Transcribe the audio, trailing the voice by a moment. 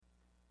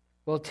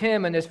Well,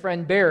 Tim and his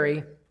friend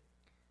Barry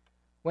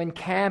went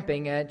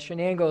camping at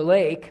Shenango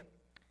Lake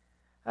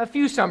a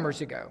few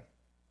summers ago.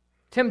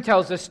 Tim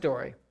tells this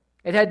story.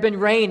 It had been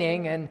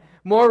raining, and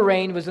more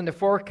rain was in the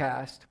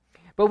forecast.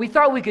 But we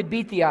thought we could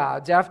beat the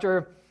odds.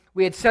 After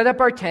we had set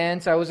up our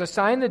tents, I was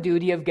assigned the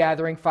duty of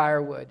gathering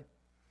firewood.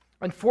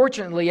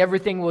 Unfortunately,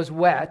 everything was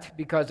wet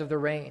because of the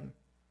rain.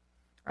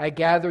 I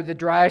gathered the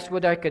driest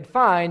wood I could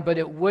find, but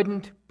it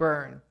wouldn't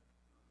burn.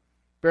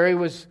 Barry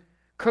was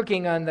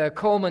cooking on the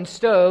Coleman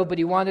stove, but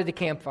he wanted a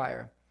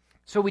campfire.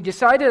 So we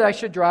decided I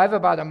should drive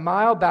about a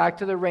mile back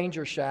to the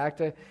ranger shack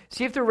to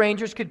see if the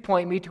rangers could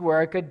point me to where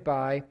I could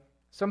buy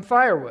some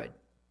firewood.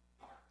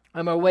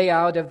 On my way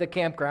out of the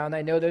campground,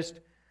 I noticed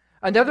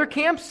another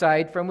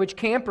campsite from which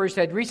campers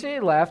had recently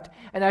left,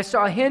 and I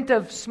saw a hint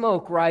of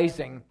smoke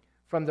rising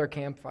from their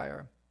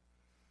campfire.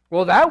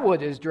 Well, that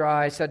wood is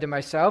dry, I said to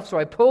myself, so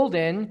I pulled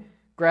in,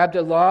 grabbed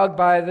a log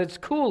by its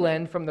cool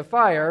end from the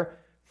fire,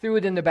 threw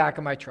it in the back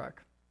of my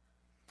truck.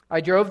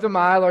 I drove the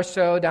mile or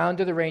so down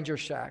to the ranger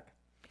shack.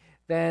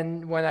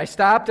 Then, when I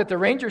stopped at the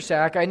ranger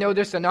shack, I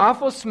noticed an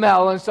awful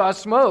smell and saw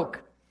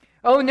smoke.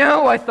 Oh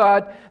no, I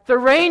thought, the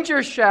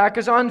ranger shack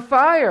is on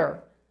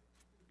fire.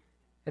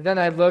 And then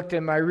I looked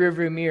in my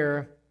rearview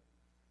mirror,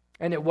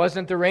 and it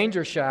wasn't the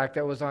ranger shack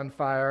that was on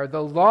fire.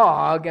 The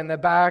log in the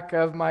back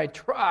of my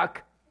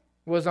truck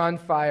was on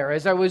fire.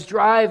 As I was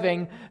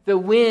driving, the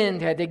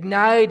wind had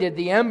ignited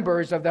the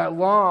embers of that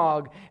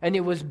log, and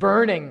it was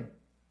burning,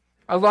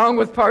 along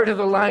with part of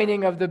the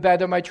lining of the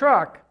bed of my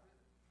truck.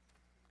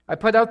 I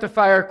put out the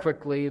fire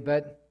quickly,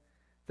 but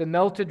the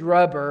melted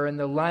rubber and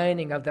the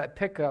lining of that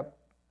pickup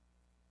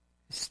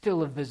is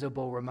still a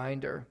visible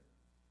reminder.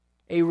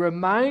 A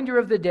reminder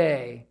of the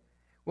day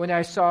when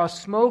I saw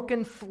smoke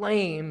and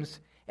flames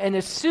and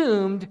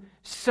assumed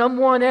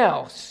someone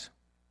else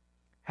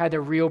had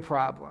a real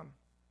problem,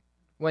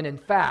 when in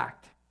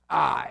fact,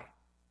 I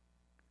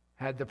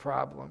had the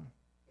problem.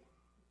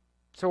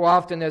 So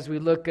often as we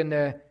look in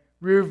the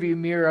rearview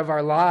mirror of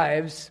our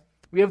lives,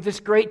 we have this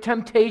great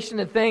temptation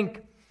to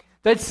think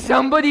that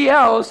somebody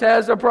else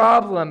has a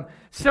problem.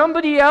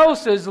 Somebody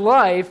else's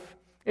life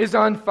is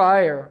on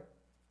fire.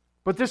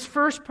 But this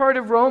first part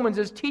of Romans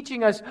is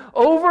teaching us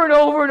over and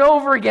over and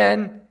over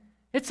again,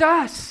 it's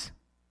us.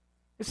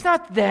 It's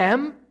not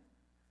them.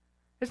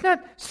 It's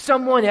not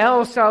someone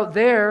else out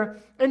there.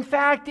 In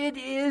fact, it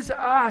is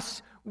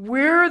us.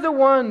 We're the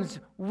ones.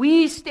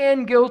 We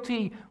stand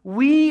guilty.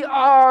 We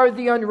are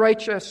the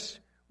unrighteous.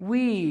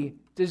 We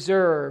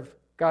deserve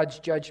God's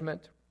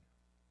judgment.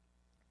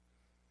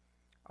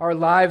 Our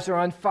lives are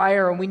on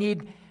fire, and we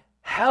need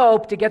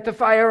help to get the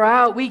fire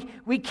out. We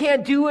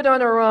can't do it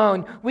on our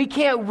own. We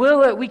can't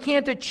will it. We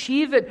can't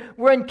achieve it.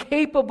 We're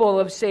incapable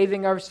of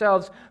saving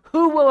ourselves.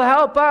 Who will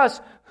help us?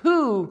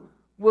 Who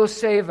will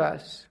save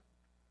us?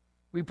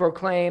 We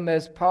proclaim,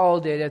 as Paul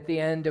did at the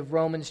end of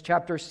Romans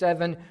chapter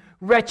 7,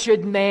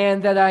 "Wretched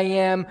man that I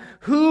am,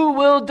 who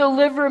will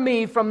deliver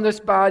me from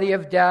this body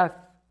of death?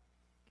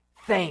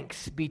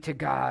 Thanks be to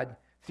God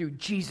through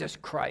Jesus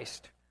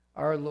Christ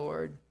our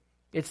Lord."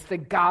 It's the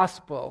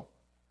gospel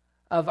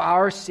of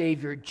our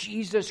Savior,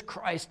 Jesus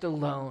Christ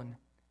alone,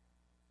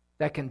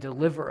 that can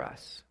deliver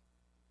us.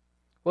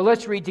 Well,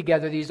 let's read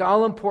together these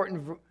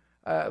all-important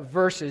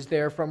verses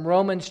there from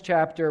Romans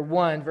chapter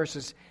 1,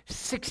 verses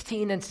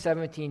 16 and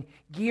 17,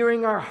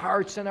 gearing our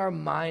hearts and our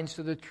minds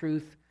to the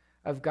truth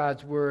of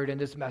God's word and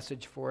his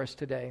message for us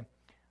today.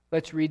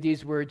 Let's read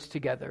these words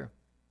together.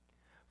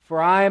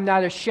 "For I am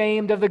not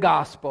ashamed of the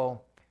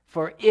gospel,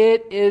 for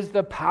it is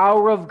the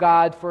power of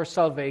God for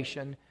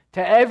salvation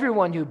to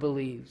everyone who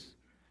believes,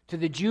 to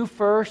the Jew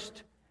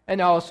first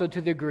and also to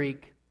the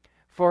Greek.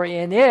 For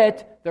in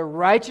it the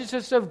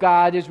righteousness of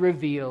God is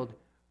revealed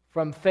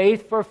from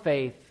faith for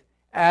faith,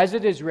 as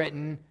it is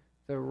written,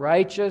 the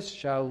righteous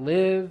shall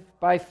live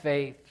by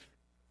faith."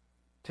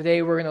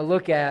 Today we're going to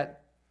look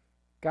at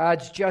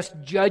God's just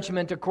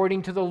judgment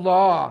according to the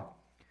law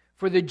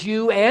for the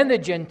Jew and the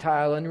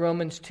Gentile in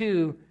Romans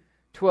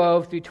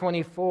 2:12 through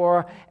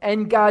 24,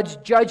 and God's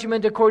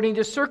judgment according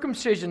to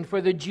circumcision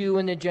for the Jew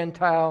and the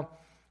Gentile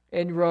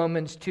in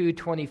Romans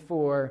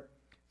 2:24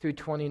 through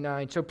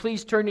 29. So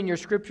please turn in your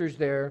scriptures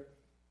there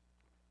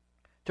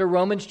to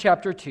Romans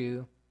chapter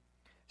 2,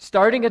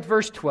 starting at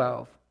verse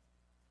 12.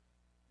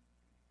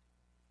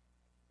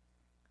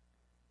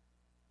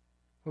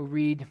 We'll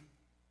read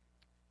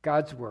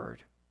God's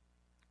word,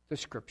 the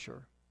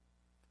scripture.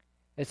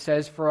 It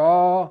says, "For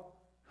all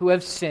who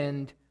have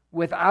sinned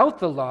without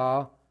the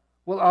law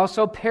will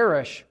also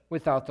perish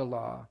without the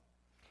law.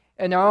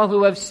 And all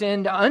who have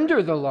sinned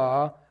under the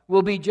law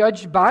will be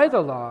judged by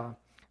the law.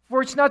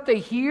 For it's not the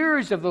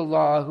hearers of the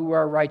law who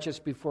are righteous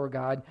before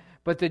God,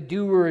 but the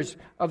doers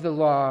of the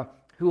law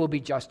who will be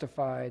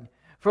justified.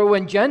 For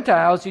when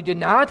Gentiles who do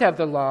not have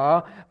the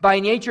law by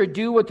nature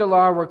do what the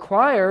law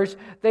requires,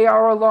 they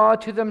are a law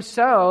to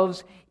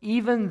themselves,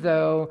 even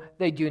though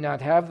they do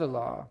not have the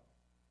law.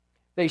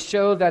 They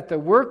show that the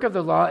work of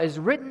the law is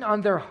written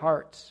on their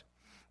hearts,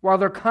 while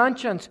their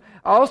conscience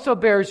also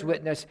bears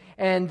witness,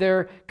 and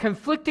their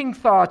conflicting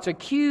thoughts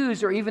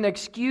accuse or even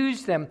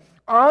excuse them,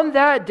 on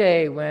that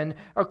day when,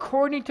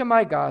 according to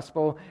my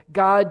gospel,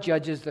 God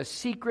judges the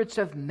secrets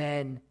of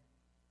men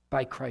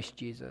by Christ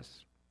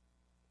Jesus.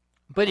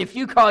 But if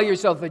you call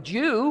yourself a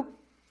Jew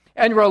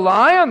and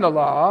rely on the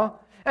law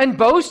and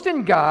boast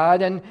in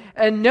God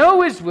and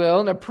know His will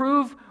and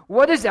approve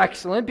what is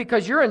excellent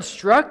because you're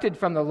instructed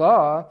from the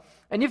law,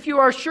 and if you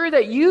are sure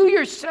that you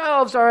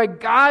yourselves are a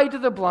guide to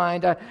the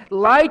blind, a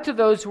light to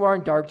those who are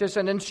in darkness,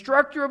 an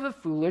instructor of the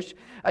foolish,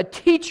 a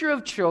teacher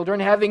of children,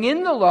 having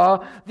in the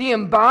law the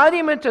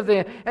embodiment of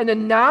the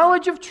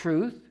knowledge of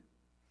truth,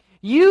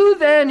 you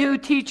then who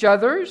teach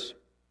others,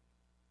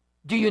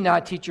 do you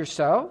not teach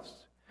yourselves?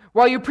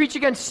 While you preach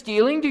against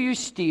stealing, do you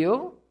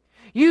steal?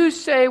 You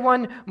say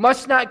one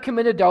must not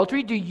commit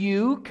adultery. Do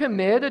you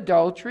commit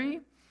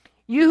adultery?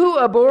 You who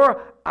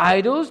abhor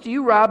idols, do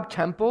you rob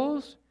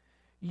temples?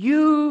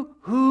 You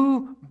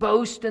who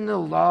boast in the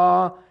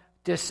law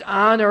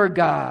dishonor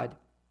God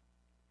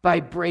by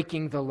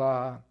breaking the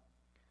law.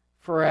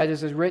 For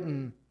as is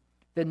written,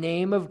 the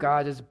name of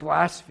God is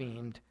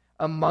blasphemed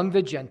among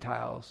the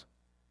Gentiles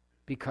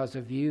because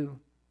of you.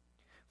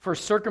 For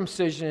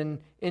circumcision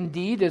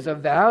indeed is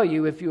of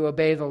value if you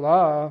obey the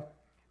law,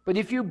 but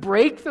if you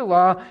break the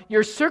law,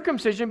 your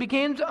circumcision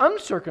becomes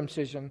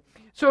uncircumcision.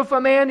 So if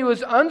a man who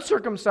is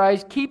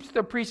uncircumcised keeps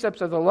the precepts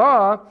of the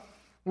law,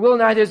 will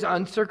not his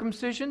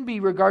uncircumcision be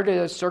regarded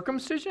as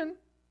circumcision?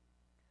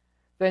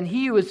 Then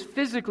he who is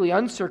physically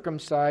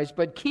uncircumcised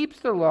but keeps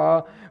the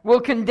law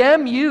will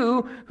condemn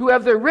you who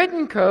have the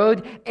written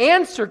code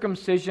and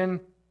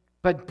circumcision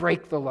but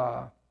break the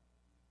law.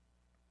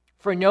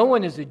 For no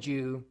one is a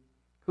Jew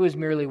who is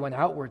merely one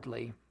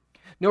outwardly,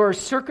 nor is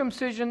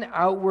circumcision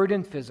outward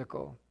and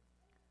physical,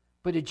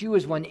 but a Jew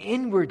is one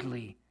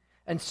inwardly,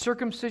 and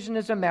circumcision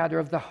is a matter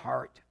of the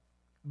heart,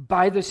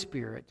 by the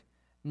Spirit,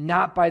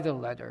 not by the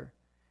letter.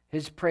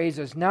 His praise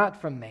is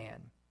not from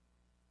man,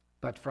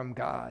 but from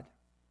God.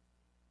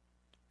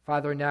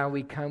 Father, now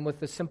we come with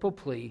the simple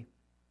plea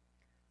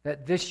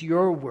that this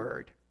your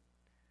word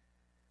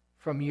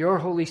from your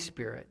Holy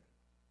Spirit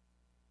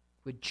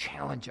would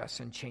challenge us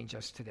and change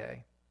us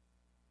today.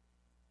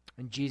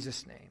 In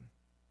Jesus' name,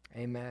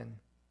 amen.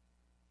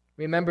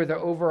 Remember the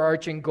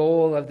overarching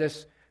goal of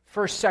this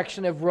first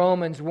section of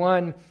Romans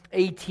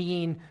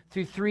 1:18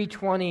 through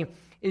 3:20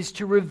 is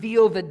to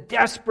reveal the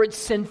desperate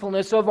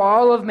sinfulness of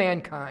all of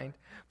mankind.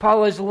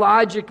 Paul is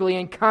logically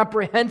and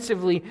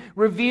comprehensively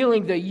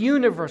revealing the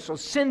universal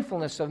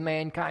sinfulness of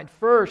mankind.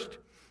 First,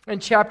 in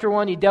chapter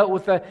 1, he dealt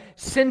with the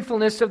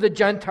sinfulness of the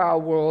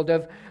Gentile world,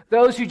 of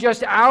those who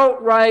just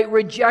outright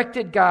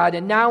rejected God.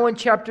 And now in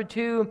chapter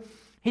 2,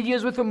 he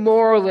deals with the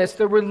moralist,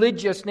 the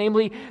religious,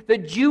 namely the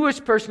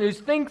Jewish person who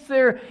thinks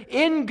they're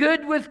in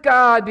good with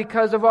God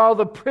because of all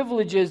the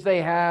privileges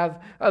they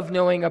have of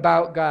knowing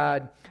about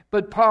God.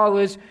 But Paul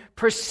is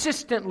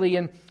persistently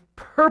and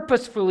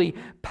purposefully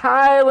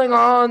piling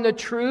on the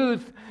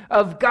truth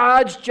of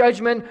God's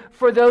judgment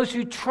for those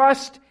who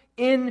trust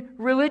in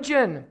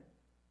religion.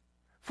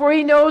 For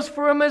he knows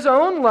from his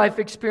own life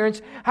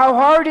experience how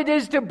hard it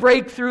is to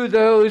break through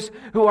those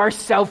who are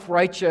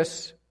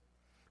self-righteous.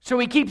 So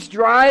he keeps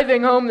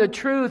driving home the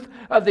truth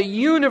of the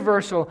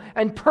universal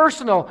and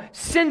personal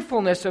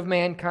sinfulness of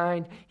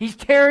mankind. He's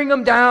tearing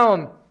them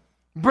down,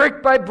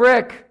 brick by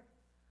brick.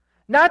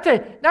 Not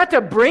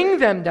to bring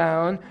them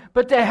down,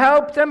 but to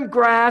help them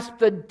grasp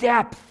the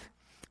depth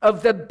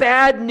of the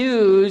bad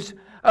news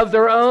of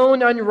their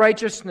own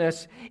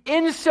unrighteousness.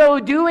 In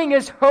so doing,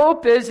 his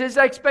hope is, his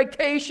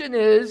expectation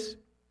is,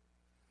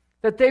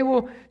 that they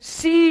will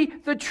see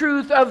the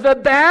truth of the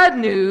bad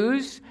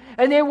news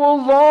and they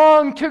will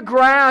long to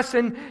grasp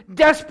in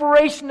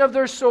desperation of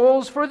their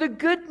souls for the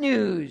good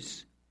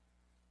news,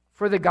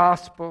 for the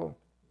gospel.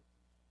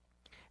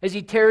 As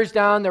he tears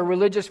down the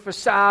religious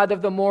facade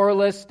of the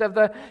moralist, of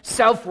the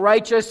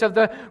self-righteous, of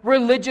the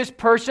religious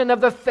person,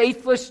 of the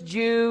faithless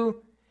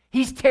Jew,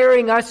 he's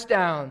tearing us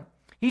down.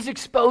 He's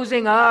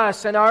exposing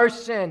us and our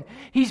sin.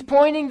 He's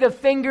pointing the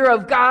finger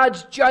of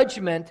God's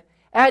judgment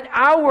at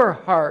our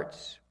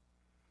hearts.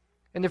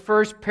 In the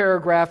first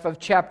paragraph of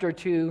chapter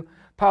 2,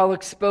 Paul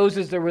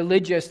exposes the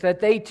religious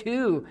that they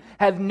too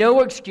have no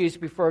excuse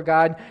before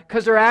God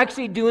because they're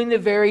actually doing the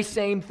very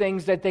same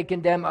things that they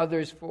condemn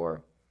others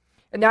for.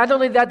 And not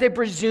only that, they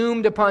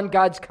presumed upon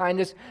God's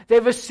kindness.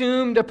 They've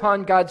assumed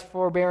upon God's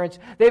forbearance.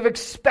 They've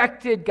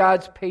expected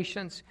God's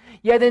patience.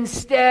 Yet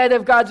instead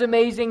of God's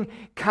amazing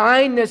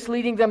kindness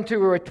leading them to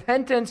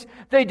repentance,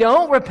 they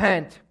don't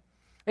repent.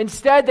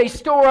 Instead, they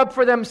store up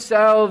for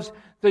themselves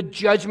the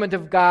judgment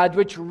of God,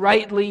 which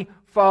rightly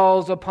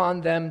falls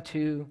upon them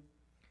too.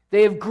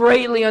 They have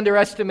greatly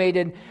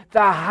underestimated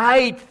the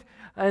height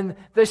and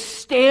the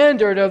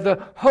standard of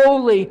the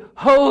holiness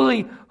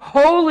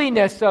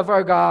of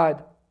our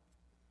God.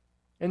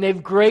 And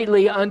they've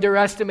greatly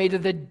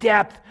underestimated the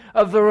depth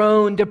of their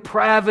own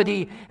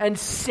depravity and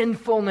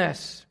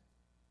sinfulness.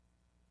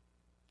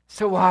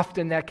 So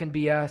often that can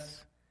be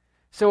us.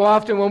 So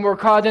often when we're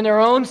caught in our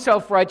own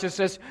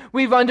self-righteousness,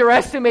 we've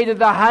underestimated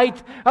the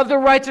height of the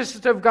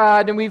righteousness of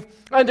God, and we've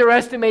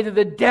underestimated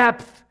the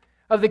depth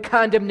of the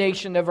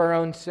condemnation of our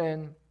own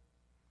sin.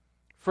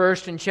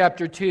 First, in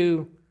chapter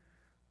 2,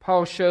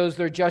 Paul shows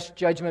their just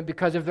judgment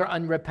because of their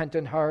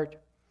unrepentant heart.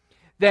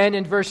 Then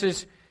in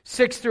verses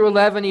 6 through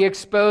 11, he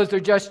exposed their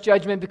just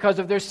judgment because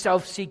of their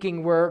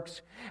self-seeking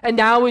works. And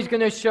now he's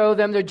going to show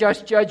them their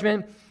just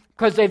judgment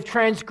because they've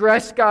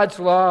transgressed God's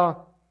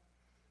law,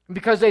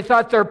 because they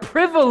thought their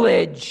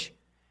privilege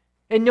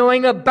in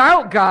knowing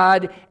about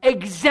God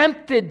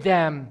exempted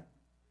them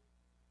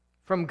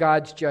from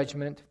God's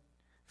judgment.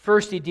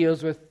 First, he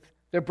deals with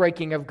the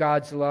breaking of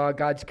God's law,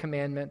 God's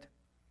commandment.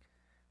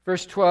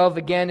 Verse 12,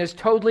 again, is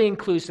totally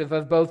inclusive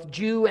of both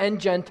Jew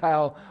and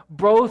Gentile.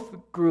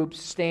 Both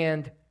groups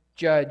stand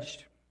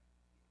judged.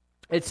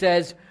 It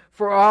says,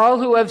 "For all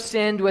who have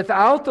sinned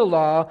without the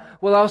law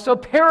will also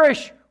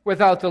perish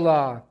without the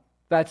law."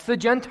 That's the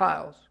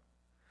Gentiles.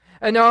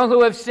 "And all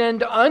who have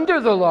sinned under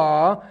the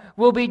law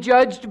will be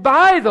judged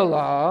by the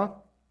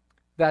law."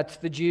 That's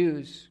the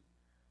Jews.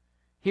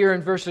 Here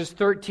in verses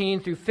 13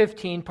 through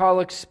 15,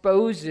 Paul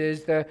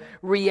exposes the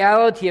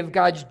reality of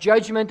God's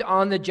judgment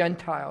on the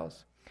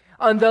Gentiles,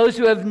 on those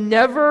who have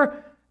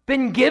never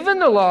been given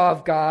the law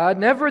of God,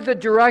 never the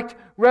direct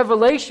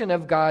revelation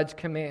of God's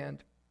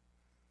command.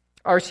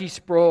 R.C.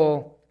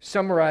 Sproul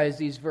summarized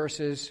these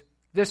verses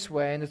this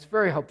way, and it's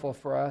very helpful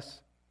for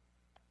us.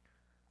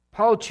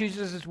 Paul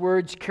chooses his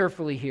words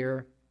carefully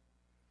here.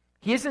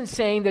 He isn't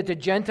saying that the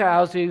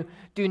Gentiles who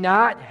do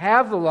not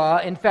have the law,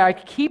 in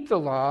fact, keep the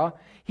law.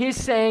 He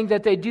is saying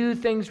that they do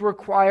things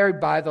required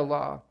by the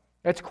law.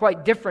 That's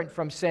quite different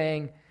from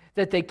saying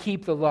that they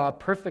keep the law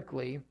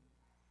perfectly.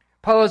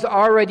 Paul has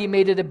already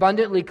made it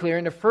abundantly clear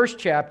in the first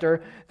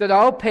chapter that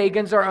all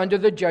pagans are under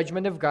the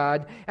judgment of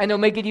God, and he'll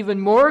make it even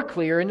more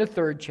clear in the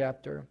third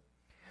chapter.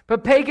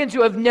 But pagans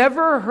who have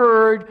never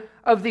heard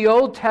of the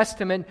Old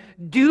Testament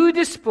do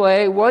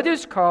display what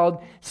is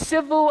called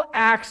civil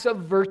acts of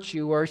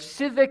virtue or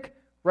civic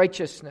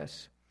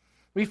righteousness.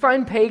 We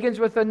find pagans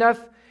with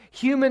enough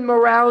human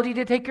morality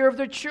to take care of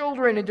their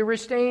children and to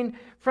refrain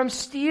from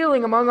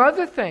stealing, among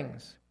other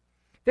things.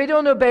 They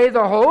don't obey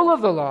the whole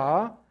of the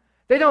law.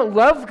 They don't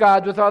love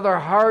God with all their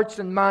hearts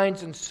and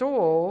minds and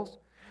souls.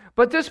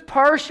 But this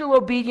partial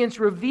obedience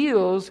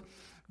reveals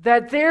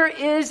that there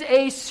is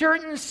a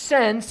certain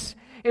sense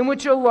in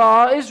which a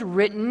law is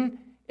written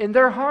in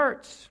their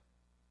hearts.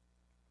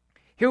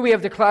 Here we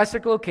have the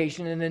classic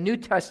location in the New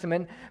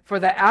Testament for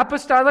the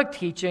apostolic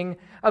teaching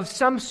of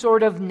some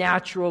sort of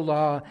natural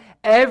law.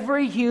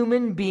 Every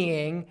human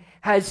being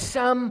has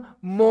some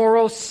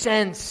moral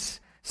sense,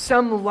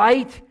 some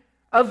light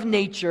of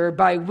nature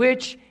by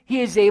which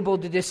he is able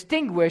to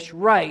distinguish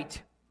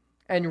right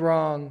and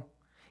wrong.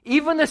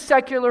 Even the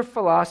secular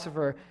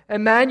philosopher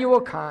Immanuel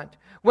Kant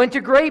went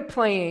to great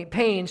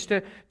pains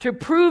to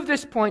prove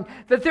this point,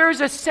 that there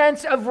is a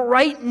sense of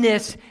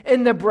rightness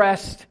in the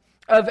breast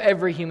of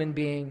every human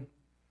being.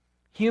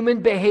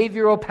 Human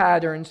behavioral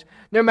patterns,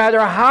 no matter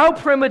how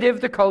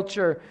primitive the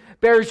culture,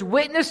 bears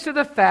witness to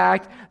the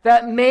fact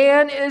that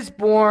man is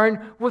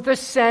born with a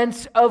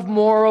sense of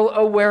moral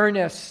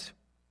awareness.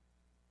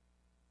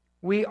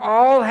 We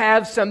all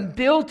have some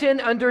built-in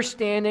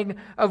understanding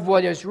of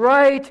what is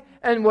right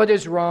and what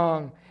is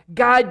wrong.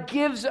 God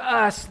gives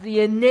us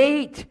the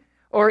innate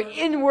or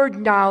inward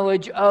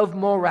knowledge of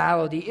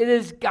morality. It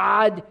is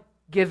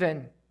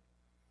God-given.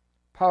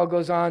 Paul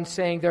goes on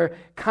saying their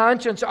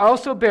conscience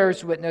also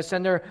bears witness,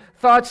 and their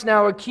thoughts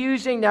now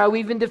accusing, now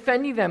even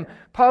defending them.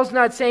 Paul's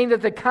not saying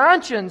that the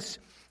conscience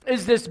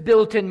is this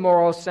built-in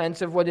moral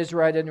sense of what is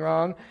right and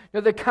wrong.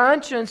 No, the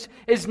conscience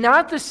is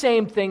not the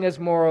same thing as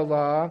moral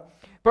law,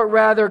 but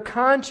rather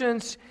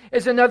conscience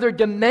is another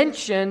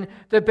dimension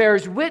that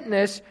bears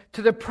witness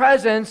to the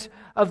presence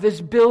of this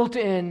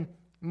built-in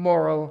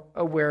moral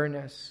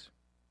awareness.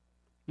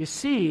 You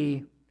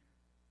see,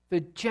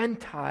 the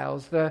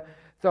Gentiles, the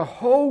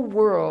whole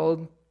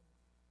world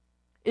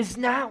is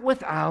not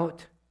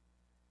without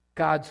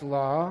God's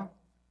law.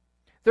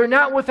 They're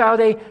not without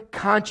a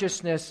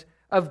consciousness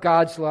of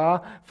God's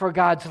law, for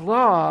God's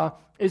law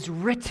is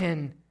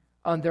written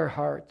on their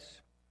hearts.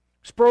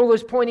 Sproul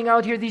is pointing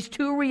out here these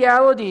two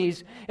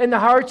realities in the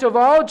hearts of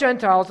all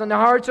Gentiles and the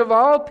hearts of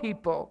all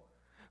people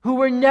who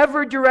were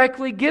never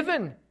directly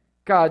given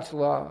God's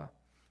law.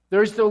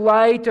 There's the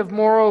light of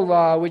moral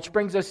law, which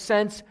brings a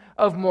sense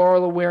of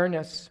moral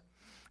awareness,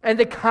 and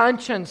the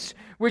conscience,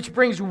 which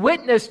brings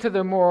witness to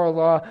the moral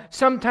law,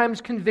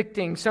 sometimes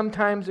convicting,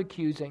 sometimes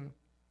accusing.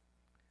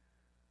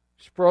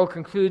 Sproul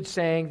concludes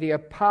saying the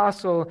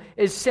apostle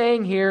is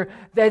saying here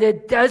that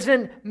it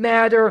doesn't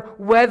matter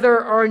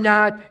whether or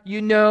not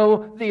you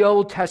know the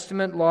Old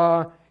Testament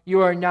law,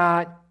 you are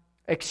not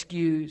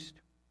excused.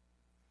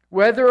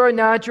 Whether or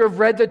not you have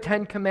read the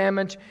Ten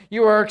Commandments,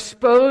 you are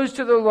exposed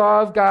to the law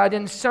of God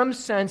in some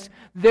sense.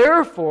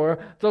 Therefore,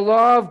 the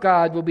law of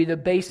God will be the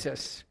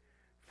basis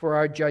for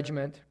our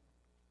judgment.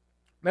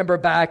 Remember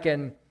back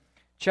in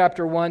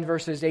chapter 1,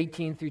 verses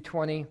 18 through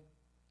 20,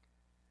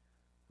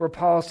 where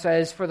Paul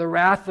says, "For the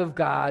wrath of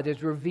God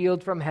is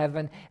revealed from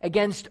heaven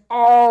against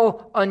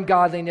all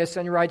ungodliness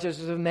and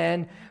unrighteousness of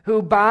men,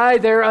 who by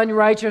their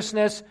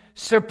unrighteousness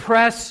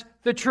suppress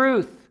the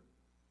truth.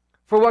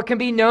 For what can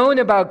be known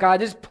about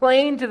God is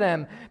plain to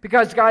them,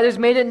 because God has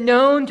made it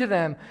known to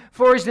them.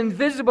 For his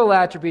invisible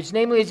attributes,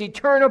 namely his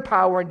eternal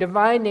power and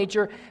divine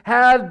nature,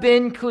 have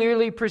been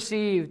clearly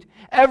perceived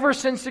ever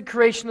since the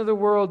creation of the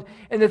world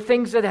and the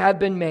things that have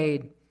been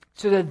made,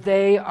 so that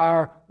they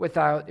are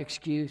without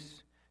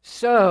excuse.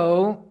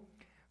 So,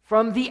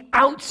 from the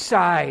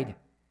outside,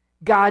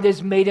 God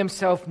has made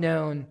himself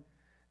known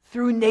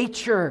through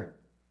nature,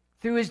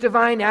 through his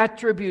divine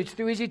attributes,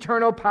 through his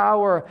eternal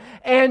power,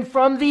 and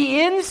from the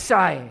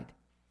inside,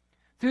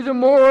 through the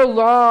moral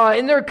law,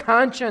 in their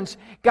conscience,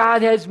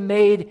 God has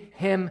made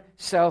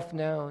himself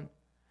known.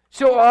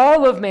 So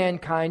all of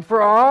mankind,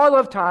 for all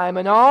of time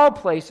and all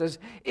places,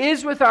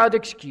 is without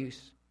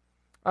excuse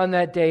on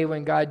that day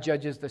when God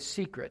judges the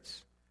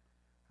secrets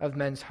of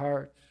men's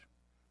hearts.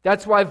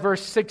 That's why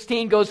verse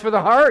 16 goes for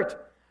the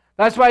heart.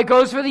 That's why it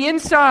goes for the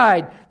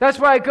inside. That's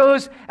why it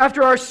goes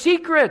after our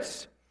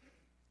secrets.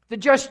 The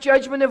just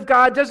judgment of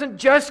God doesn't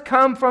just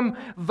come from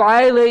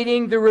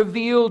violating the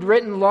revealed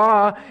written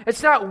law.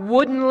 It's not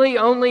woodenly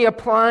only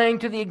applying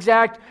to the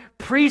exact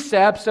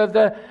precepts of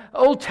the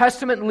Old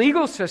Testament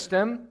legal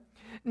system.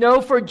 No,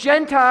 for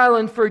Gentile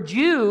and for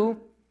Jew,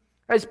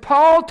 as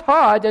Paul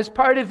taught as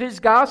part of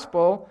his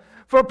gospel,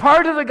 for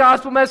part of the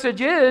gospel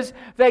message is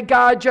that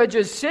God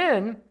judges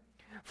sin.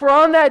 For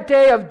on that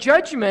day of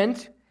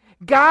judgment,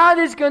 God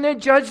is going to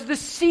judge the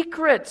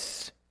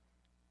secrets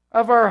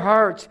of our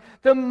hearts,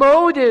 the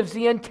motives,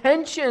 the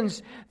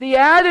intentions, the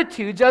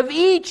attitudes of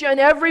each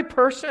and every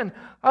person,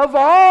 of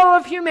all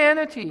of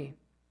humanity.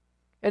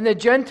 And the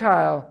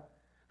Gentile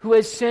who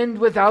has sinned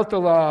without the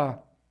law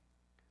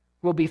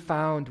will be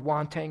found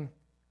wanting.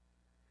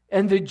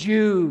 And the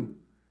Jew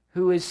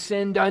who has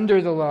sinned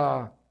under the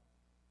law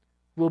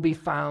will be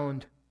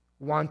found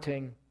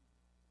wanting.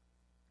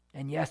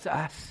 And yes,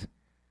 us,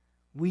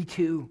 we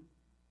too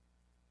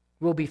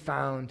will be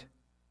found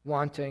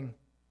wanting.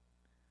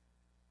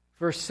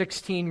 Verse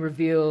 16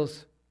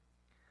 reveals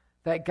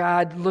that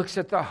God looks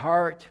at the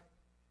heart,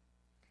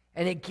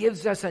 and it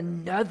gives us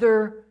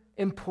another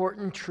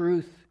important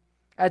truth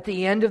at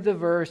the end of the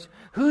verse.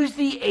 Who's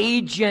the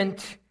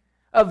agent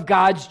of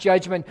God's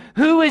judgment?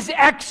 Who is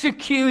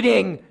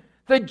executing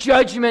the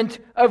judgment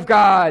of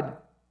God?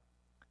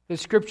 The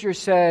scripture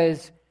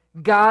says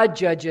God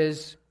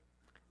judges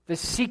the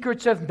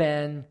secrets of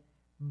men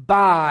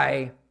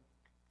by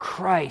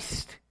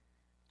Christ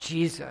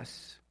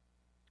Jesus.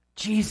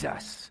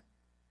 Jesus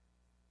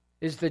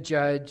is the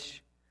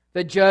judge.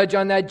 The judge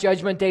on that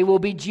judgment day will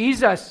be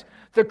Jesus,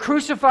 the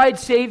crucified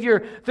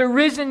Savior, the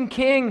risen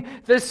King,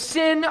 the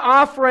sin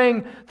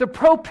offering, the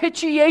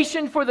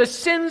propitiation for the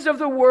sins of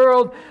the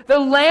world, the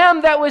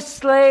Lamb that was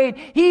slain,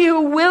 he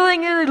who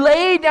willingly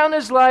laid down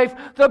his life,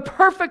 the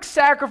perfect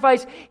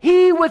sacrifice,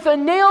 he with the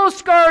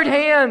nail-scarred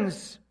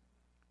hands.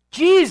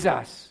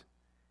 Jesus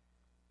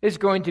is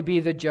going to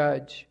be the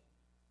judge.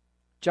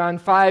 John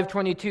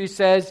 5:22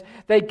 says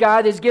that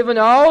God has given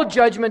all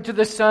judgment to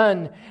the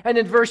Son. And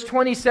in verse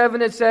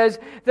 27 it says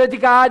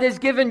that God has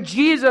given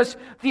Jesus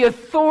the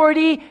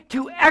authority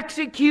to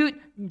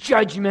execute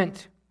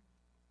judgment.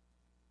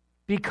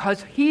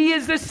 Because he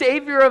is the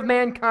Savior of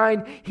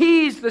mankind.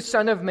 He's the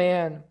Son of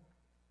Man.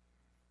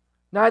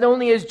 Not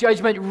only is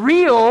judgment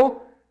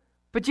real,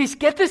 but just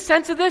get the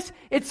sense of this,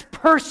 it's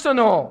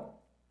personal.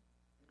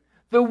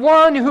 The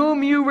one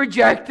whom you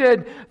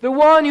rejected, the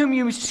one whom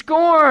you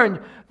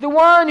scorned, the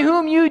one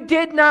whom you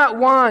did not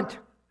want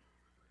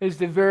is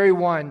the very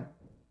one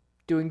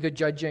doing the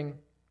judging.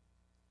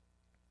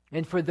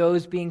 And for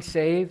those being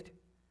saved,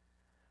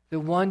 the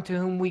one to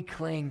whom we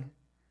cling,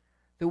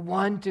 the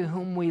one to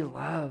whom we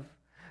love,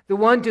 the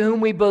one to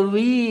whom we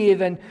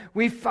believe and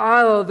we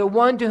follow, the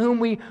one to whom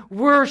we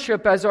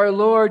worship as our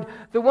Lord,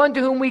 the one to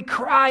whom we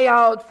cry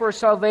out for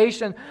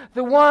salvation,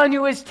 the one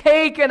who has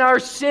taken our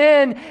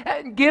sin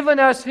and given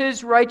us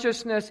his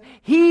righteousness,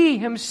 he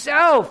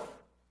himself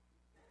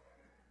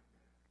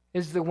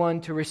is the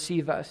one to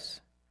receive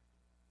us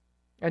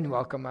and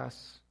welcome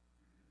us.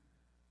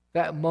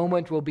 That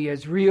moment will be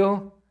as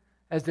real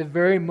as the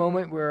very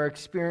moment we're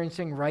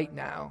experiencing right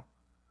now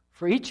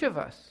for each of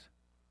us.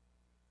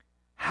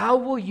 How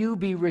will you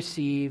be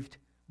received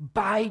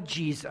by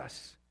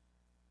Jesus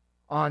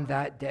on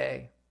that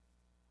day?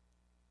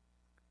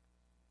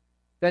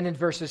 Then in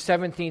verses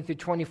 17 through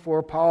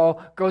 24,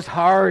 Paul goes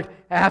hard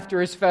after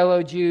his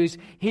fellow Jews.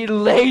 He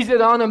lays it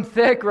on them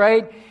thick,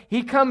 right?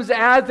 He comes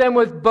at them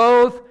with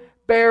both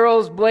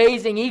barrels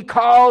blazing. He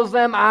calls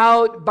them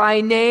out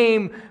by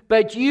name.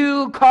 But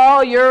you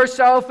call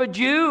yourself a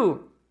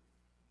Jew.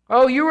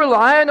 Oh, you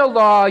rely on the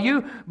law.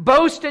 You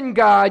boast in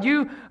God.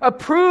 You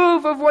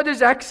approve of what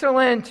is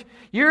excellent.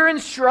 You're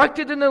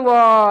instructed in the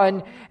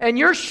law. And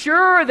you're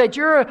sure that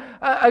you're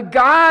a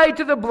guide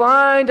to the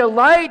blind, a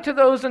light to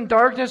those in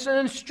darkness, an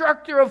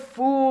instructor of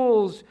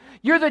fools.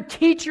 You're the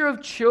teacher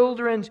of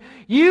children.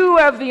 You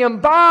have the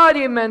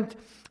embodiment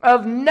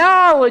of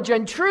knowledge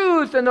and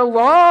truth and the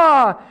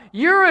law.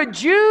 You're a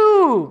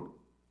Jew.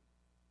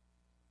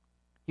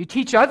 You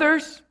teach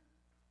others.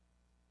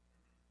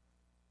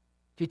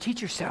 Do you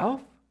teach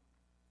yourself?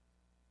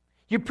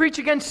 You preach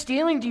against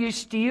stealing. Do you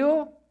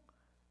steal?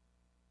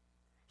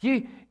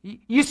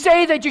 You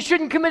say that you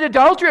shouldn't commit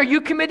adultery. Are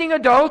you committing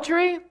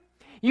adultery?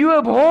 You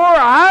abhor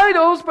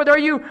idols, but are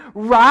you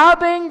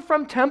robbing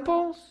from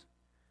temples?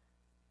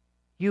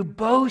 You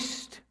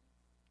boast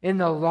in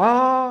the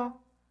law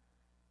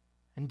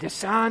and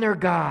dishonor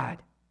God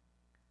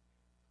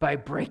by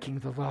breaking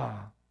the law.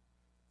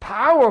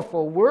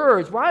 Powerful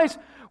words. Why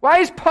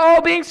is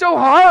Paul being so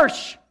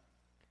harsh?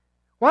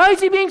 Why is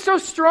he being so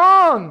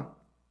strong?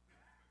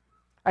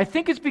 I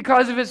think it's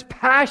because of his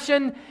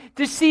passion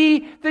to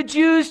see the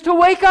Jews to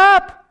wake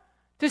up,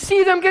 to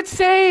see them get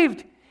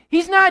saved.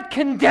 He's not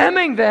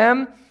condemning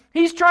them.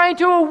 He's trying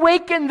to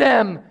awaken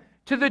them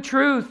to the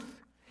truth.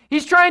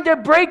 He's trying to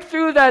break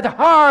through that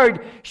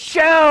hard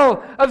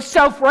shell of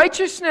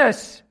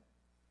self-righteousness,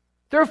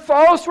 their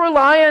false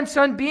reliance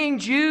on being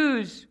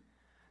Jews,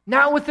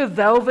 not with the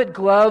velvet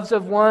gloves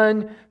of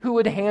one who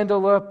would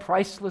handle a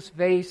priceless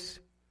vase,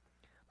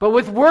 but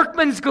with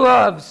workman's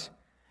gloves,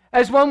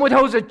 as one would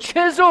hold a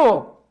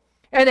chisel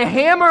and a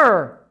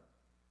hammer.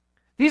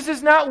 These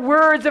is not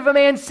words of a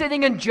man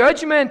sitting in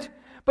judgment,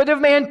 but of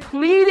a man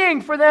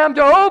pleading for them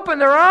to open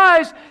their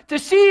eyes to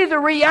see the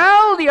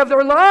reality of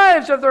their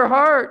lives, of their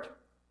heart.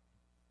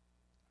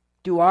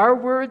 Do our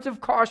words of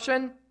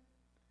caution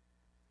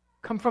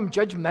come from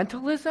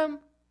judgmentalism?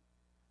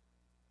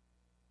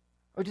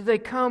 Or do they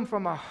come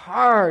from a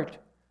heart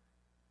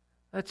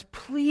that's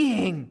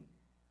pleading?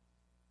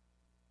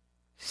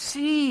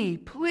 See,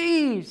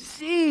 please,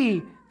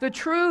 see the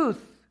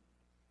truth.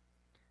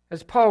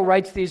 As Paul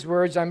writes these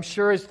words, I'm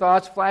sure his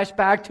thoughts flash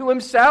back to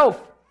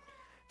himself,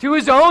 to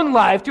his own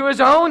life, to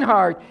his own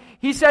heart.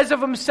 He says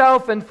of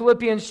himself in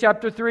Philippians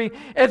chapter 3,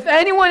 if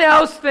anyone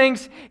else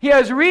thinks he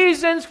has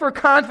reasons for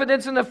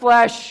confidence in the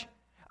flesh,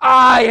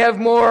 I have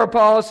more,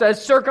 Paul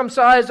says,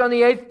 circumcised on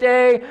the 8th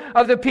day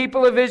of the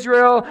people of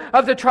Israel,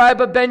 of the tribe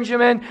of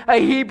Benjamin, a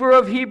Hebrew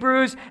of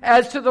Hebrews,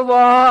 as to the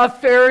law, a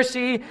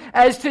Pharisee,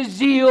 as to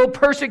zeal,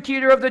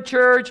 persecutor of the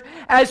church,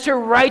 as to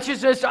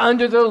righteousness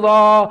under the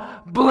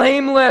law,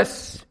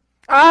 blameless.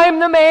 I'm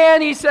the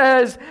man, he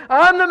says.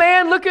 I'm the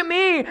man, look at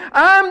me.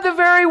 I'm the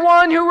very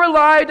one who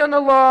relied on the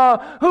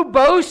law, who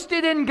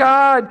boasted in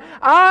God.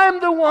 I'm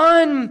the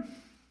one,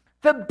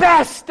 the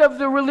best of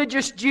the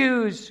religious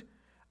Jews.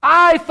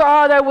 I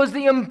thought I was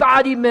the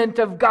embodiment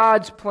of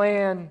God's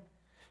plan.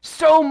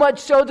 So much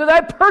so that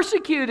I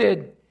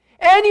persecuted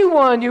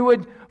anyone who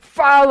would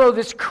follow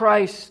this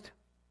Christ.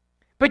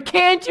 But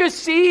can't you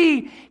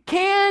see?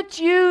 Can't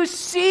you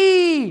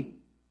see?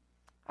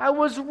 I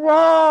was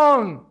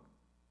wrong.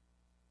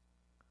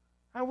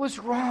 I was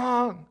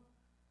wrong.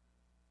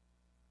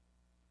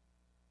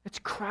 It's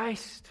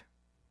Christ.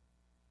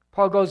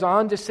 Paul goes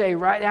on to say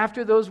right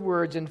after those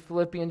words in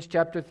Philippians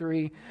chapter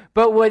 3,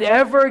 but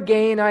whatever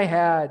gain I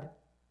had,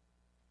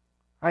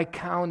 I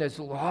count as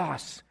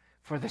loss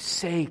for the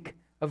sake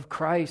of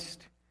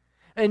Christ.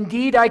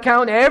 Indeed, I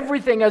count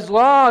everything as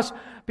loss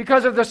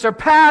because of the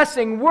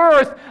surpassing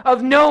worth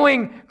of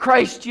knowing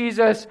Christ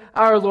Jesus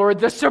our Lord.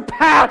 The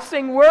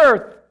surpassing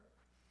worth.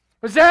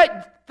 Is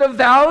that the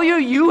value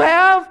you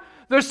have?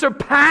 The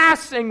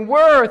surpassing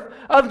worth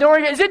of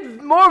knowing. Is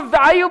it more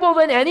valuable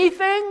than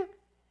anything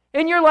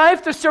in your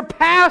life? The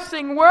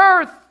surpassing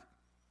worth.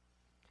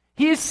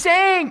 He is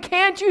saying,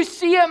 can't you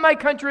see it, my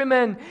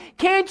countrymen?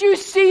 Can't you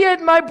see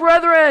it, my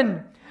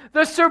brethren?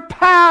 The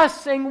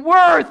surpassing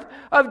worth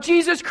of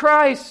Jesus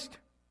Christ.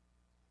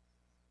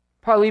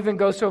 Paul even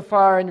goes so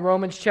far in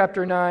Romans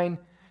chapter 9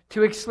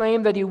 to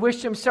exclaim that he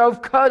wished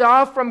himself cut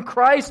off from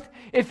Christ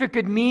if it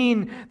could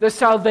mean the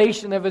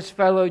salvation of his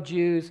fellow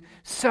Jews.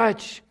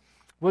 Such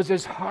was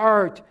his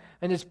heart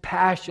and his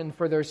passion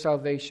for their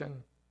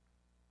salvation.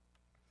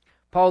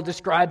 Paul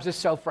describes a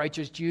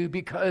self-righteous Jew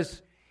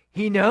because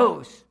he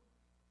knows.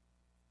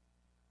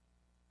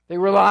 They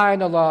rely on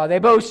the law. They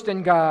boast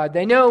in God.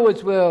 They know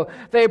His will.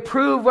 They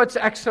approve what's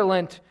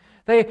excellent.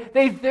 They're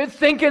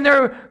thinking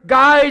they're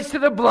guides to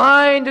the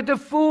blind and to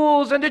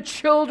fools and to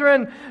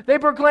children. They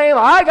proclaim,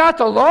 I got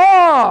the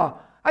law.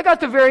 I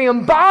got the very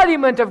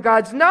embodiment of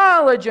God's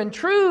knowledge and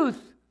truth.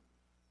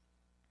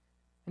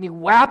 And he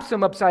whaps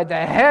them upside the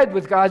head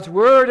with God's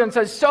word and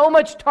says, so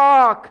much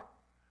talk,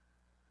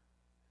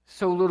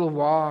 so little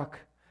walk.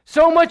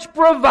 So much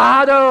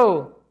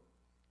bravado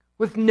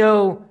with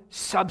no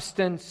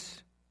substance.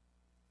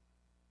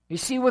 You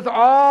see, with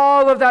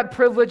all of that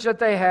privilege that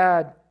they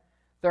had,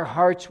 their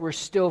hearts were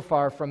still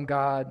far from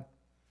God,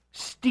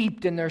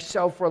 steeped in their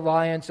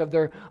self-reliance of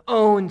their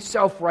own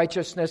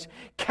self-righteousness,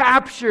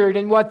 captured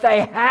in what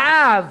they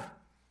have,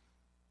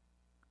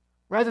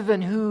 rather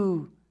than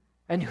who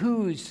and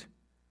whose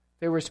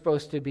they were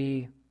supposed to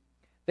be.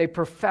 They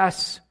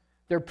profess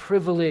their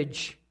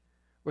privilege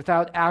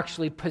without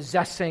actually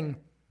possessing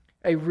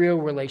a real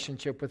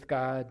relationship with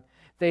God.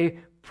 They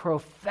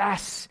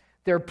profess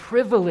their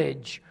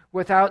privilege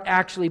without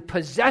actually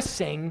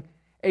possessing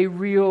a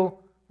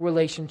real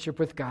relationship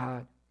with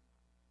God.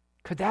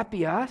 Could that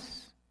be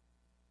us?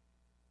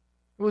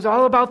 It was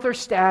all about their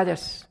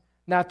status,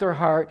 not their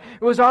heart.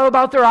 It was all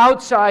about their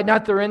outside,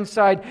 not their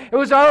inside. It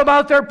was all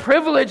about their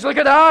privilege. Look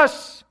at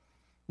us,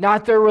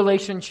 not their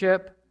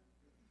relationship.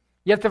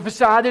 Yet the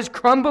facade is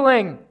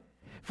crumbling.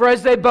 For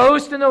as they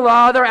boast in the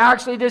law, they're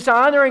actually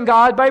dishonoring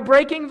God by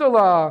breaking the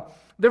law.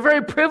 The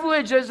very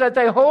privileges that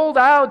they hold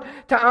out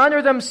to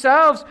honor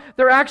themselves,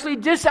 they're actually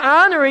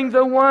dishonoring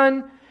the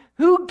one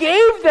who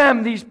gave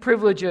them these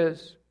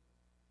privileges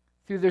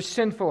through their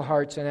sinful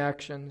hearts and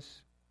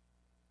actions.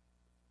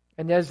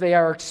 And as they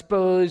are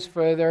exposed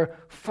for their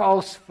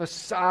false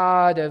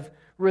facade of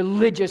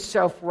religious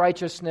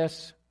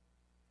self-righteousness,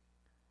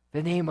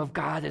 the name of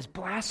God is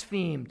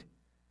blasphemed.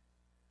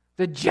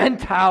 The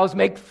Gentiles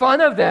make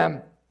fun of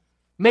them,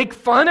 make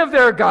fun of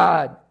their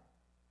God.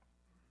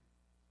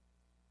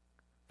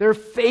 Their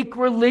fake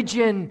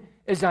religion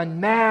is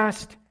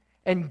unmasked,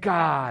 and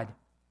God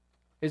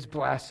is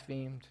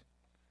blasphemed.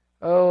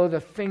 Oh,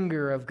 the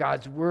finger of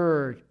God's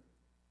word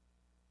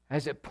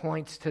as it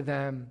points to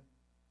them.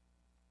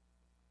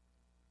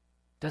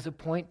 Does it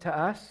point to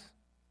us?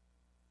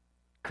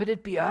 Could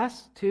it be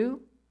us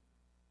too?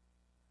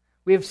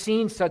 We have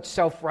seen such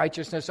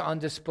self-righteousness on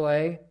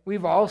display.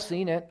 We've all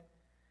seen it.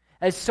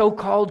 As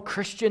so-called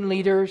Christian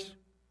leaders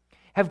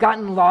have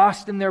gotten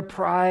lost in their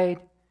pride,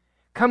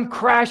 come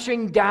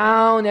crashing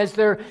down as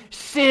their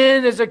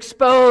sin is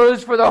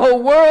exposed for the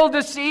whole world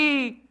to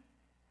see.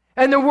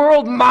 And the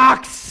world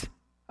mocks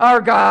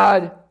our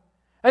God.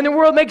 And the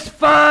world makes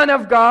fun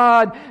of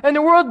God. And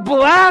the world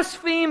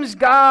blasphemes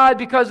God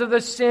because of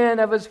the sin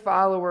of His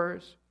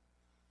followers.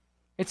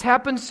 It's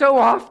happened so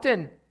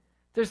often.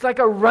 There's like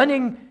a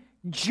running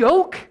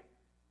joke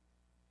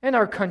in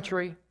our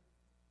country.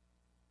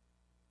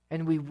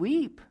 And we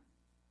weep.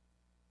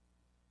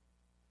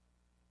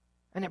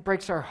 And it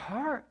breaks our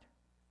heart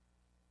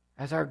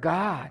as our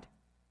God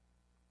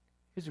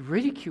is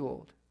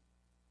ridiculed.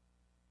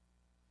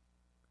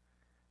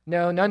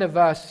 No, none of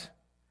us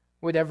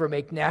would ever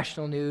make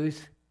national news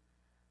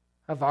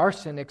of our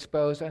sin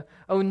exposed.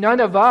 Oh, none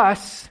of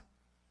us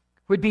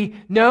would be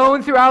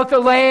known throughout the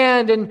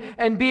land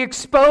and be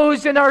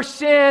exposed in our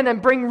sin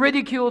and bring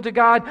ridicule to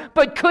God.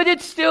 But could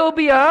it still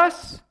be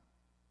us?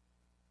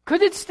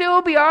 Could it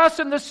still be us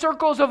in the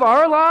circles of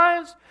our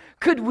lives?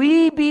 Could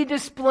we be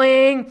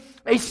displaying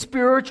a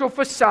spiritual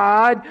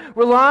facade,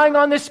 relying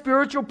on the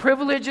spiritual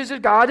privileges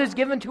that God has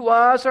given to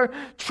us, our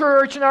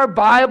church and our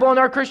Bible and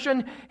our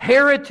Christian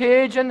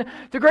heritage and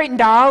the great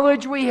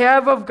knowledge we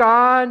have of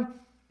God,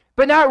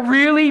 but not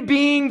really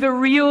being the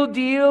real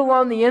deal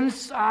on the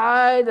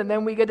inside, and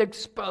then we get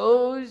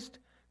exposed?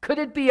 Could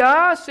it be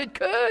us? It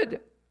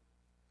could.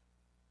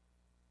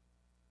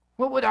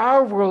 What would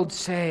our world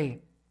say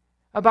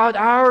about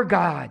our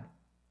God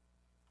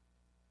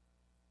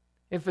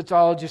if it's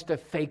all just a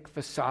fake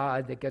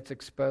facade that gets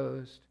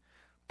exposed?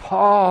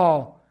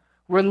 Paul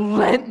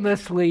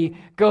relentlessly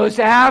goes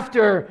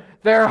after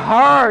their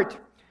heart.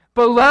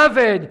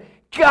 Beloved,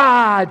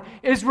 God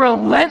is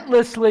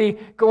relentlessly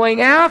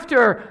going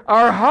after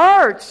our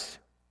hearts.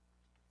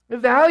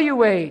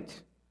 Evaluate.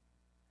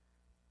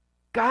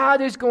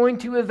 God is going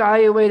to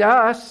evaluate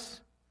us.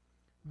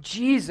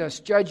 Jesus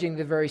judging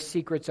the very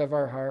secrets of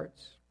our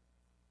hearts.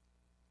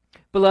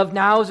 Beloved,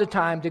 now is the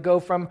time to go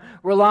from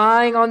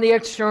relying on the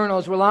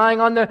externals,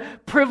 relying on the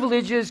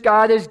privileges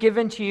God has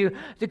given to you,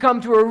 to come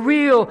to a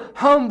real,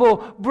 humble,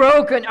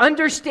 broken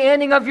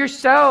understanding of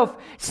yourself,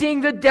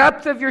 seeing the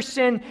depth of your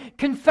sin,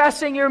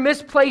 confessing your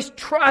misplaced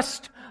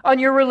trust on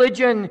your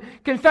religion,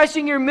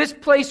 confessing your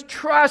misplaced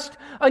trust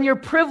on your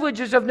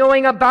privileges of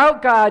knowing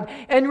about God,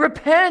 and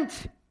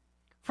repent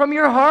from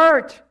your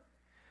heart,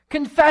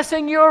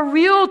 confessing your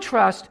real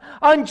trust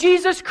on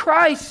Jesus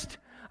Christ,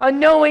 on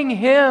knowing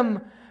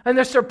Him, and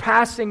the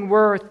surpassing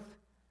worth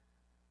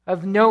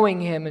of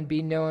knowing Him and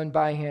be known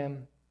by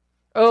Him.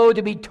 Oh,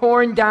 to be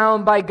torn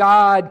down by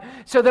God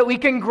so that we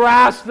can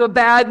grasp the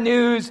bad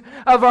news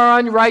of our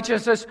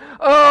unrighteousness.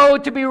 Oh,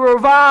 to be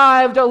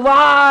revived,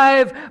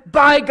 alive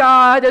by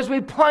God as we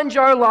plunge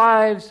our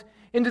lives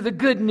into the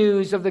good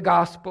news of the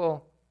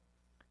gospel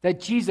that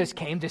Jesus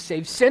came to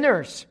save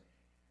sinners.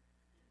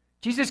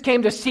 Jesus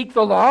came to seek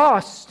the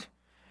lost.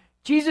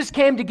 Jesus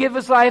came to give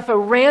His life a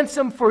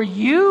ransom for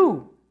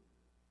you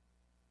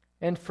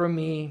and for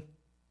me.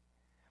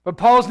 But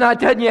Paul's not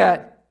done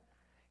yet.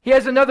 He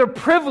has another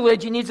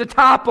privilege he needs to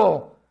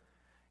topple.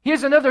 He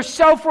has another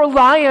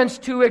self-reliance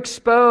to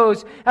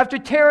expose. After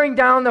tearing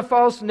down the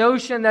false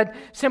notion that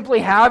simply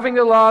having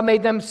the law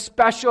made them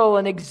special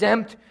and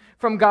exempt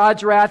from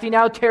God's wrath, he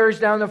now tears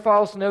down the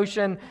false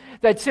notion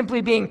that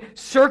simply being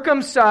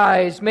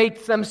circumcised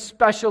makes them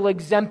special,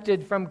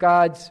 exempted from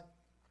God's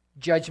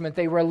judgment.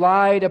 They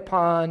relied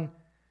upon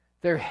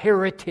their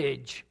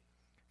heritage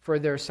for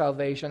their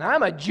salvation.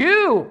 I'm a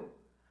Jew.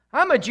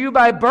 I'm a Jew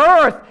by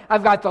birth.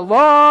 I've got the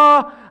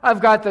law. I've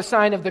got the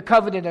sign of the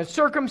covenant of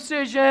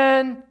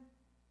circumcision.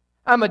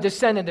 I'm a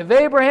descendant of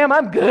Abraham.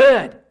 I'm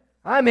good.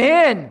 I'm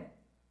in.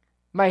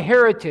 My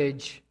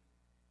heritage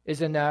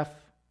is enough.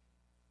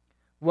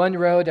 One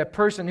wrote, a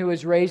person who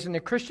is raised in a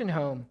Christian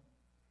home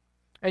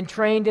and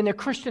trained in a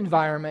Christian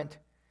environment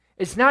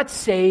is not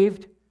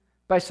saved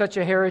by such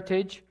a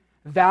heritage,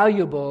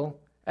 valuable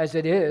as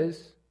it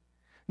is,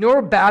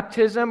 nor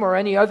baptism or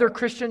any other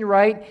Christian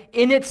rite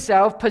in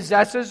itself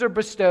possesses or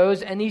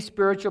bestows any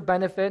spiritual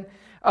benefit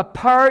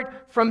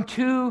apart from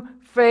true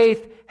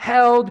faith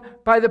held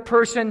by the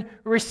person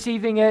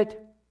receiving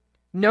it.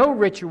 No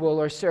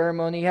ritual or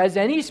ceremony has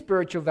any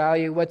spiritual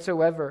value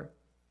whatsoever.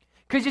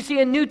 Because you see,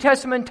 in New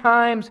Testament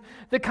times,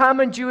 the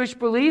common Jewish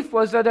belief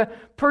was that a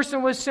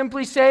person was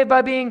simply saved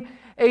by being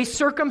a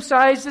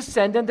circumcised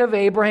descendant of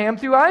Abraham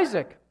through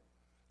Isaac.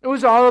 It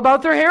was all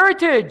about their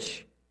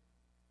heritage.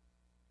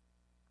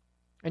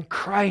 And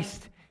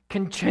Christ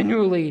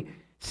continually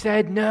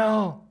said,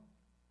 no.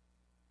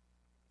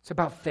 It's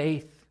about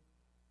faith.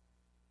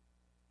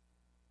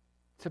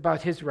 It's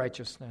about His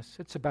righteousness.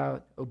 It's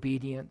about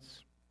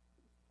obedience.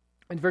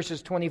 In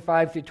verses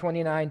 25 through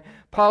 29,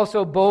 Paul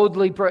so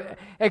boldly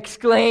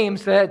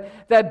exclaims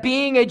that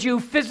being a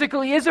Jew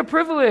physically is a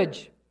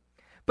privilege,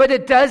 but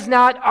it does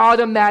not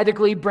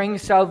automatically bring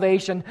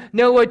salvation.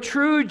 No, a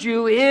true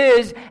Jew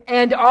is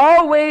and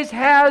always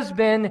has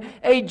been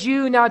a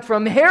Jew, not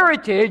from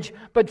heritage,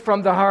 but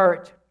from the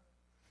heart.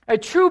 A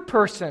true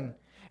person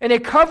in a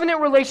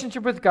covenant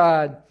relationship with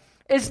God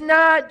is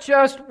not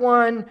just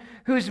one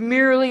who's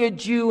merely a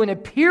Jew in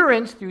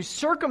appearance through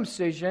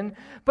circumcision,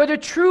 but a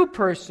true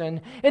person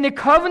in a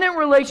covenant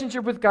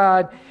relationship with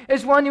God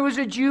is one who is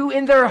a Jew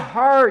in their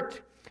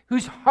heart,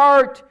 whose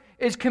heart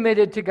is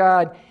committed to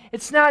God.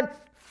 It's not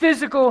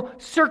physical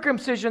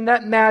circumcision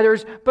that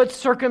matters, but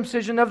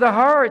circumcision of the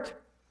heart.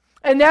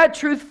 And that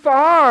truth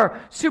far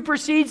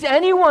supersedes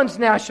anyone's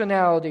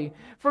nationality.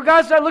 For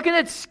God's not looking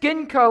at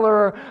skin color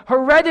or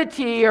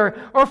heredity or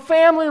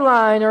family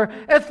line or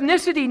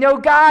ethnicity. No,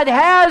 God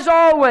has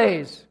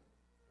always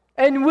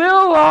and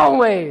will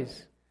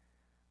always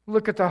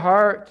look at the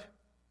heart.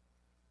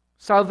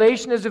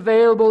 Salvation is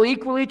available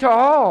equally to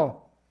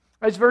all.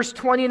 As verse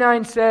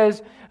 29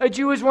 says, a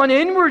Jew is one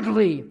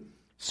inwardly.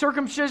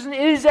 Circumcision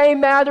is a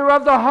matter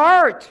of the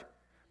heart,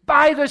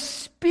 by the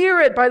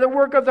Spirit, by the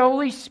work of the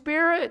Holy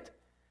Spirit.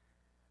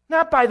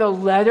 Not by the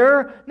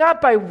letter,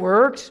 not by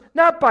works,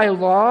 not by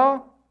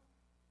law.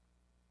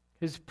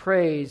 His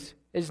praise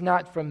is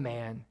not from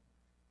man,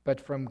 but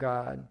from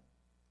God.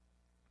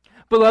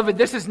 Beloved,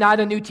 this is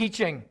not a new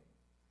teaching.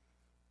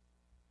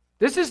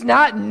 This is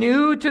not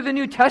new to the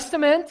New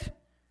Testament.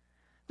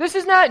 This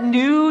is not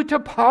new to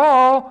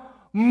Paul.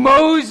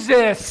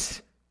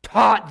 Moses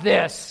taught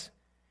this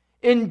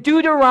in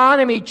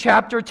Deuteronomy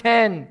chapter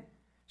 10,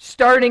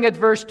 starting at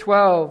verse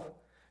 12.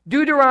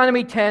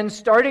 Deuteronomy 10,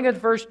 starting at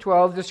verse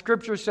 12, the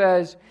scripture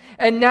says,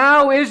 "And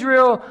now,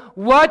 Israel,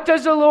 what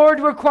does the Lord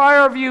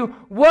require of you?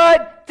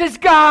 What does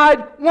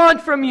God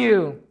want from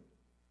you?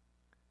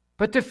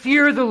 But to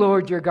fear the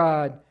Lord your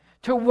God,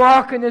 to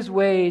walk in His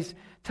ways,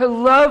 to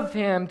love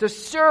Him, to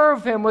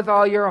serve Him with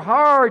all your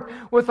heart,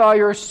 with all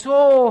your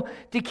soul,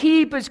 to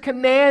keep His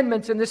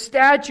commandments and the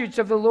statutes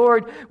of the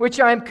Lord, which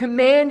I am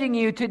commanding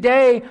you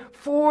today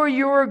for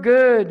your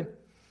good.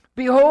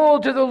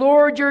 Behold, to the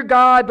Lord your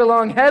God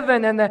belong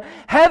heaven and the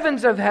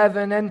heavens of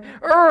heaven and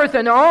earth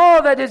and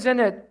all that is in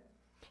it.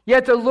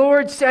 Yet the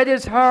Lord set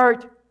His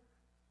heart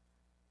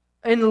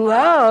in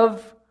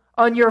love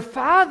on your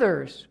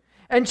fathers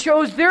and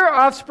chose their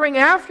offspring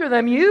after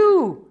them,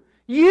 you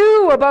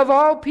above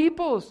all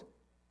peoples,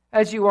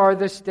 as you are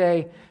this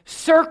day.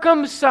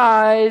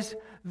 Circumcise,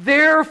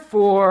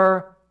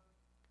 therefore,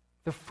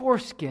 the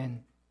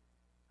foreskin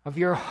of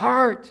your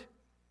heart."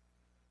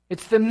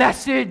 It's the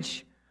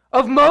message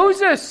of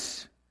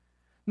Moses.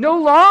 No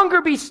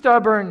longer be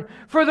stubborn,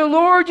 for the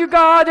Lord your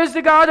God is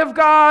the God of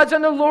gods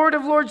and the Lord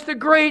of lords, the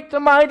great, the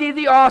mighty,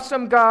 the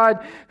awesome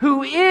God,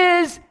 who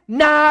is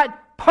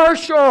not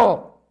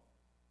partial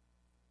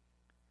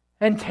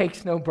and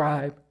takes no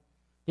bribe.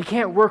 You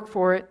can't work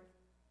for it.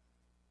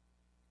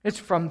 It's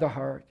from the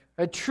heart.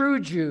 A true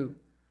Jew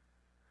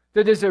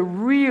that is a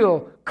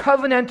real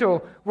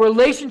covenantal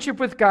relationship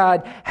with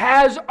God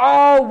has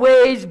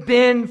always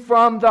been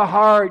from the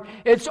heart.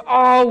 It's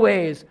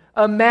always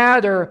a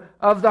matter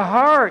of the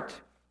heart.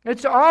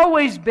 It's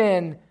always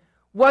been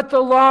what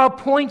the law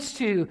points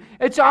to.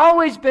 It's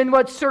always been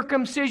what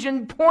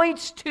circumcision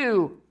points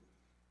to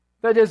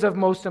that is of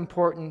most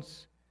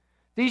importance.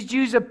 These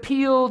Jews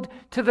appealed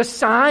to the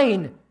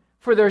sign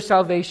for their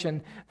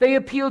salvation. They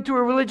appealed to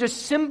a religious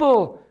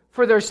symbol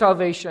for their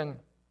salvation.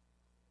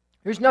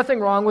 There's nothing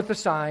wrong with the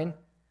sign.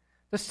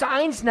 The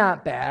sign's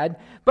not bad,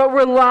 but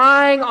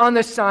relying on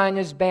the sign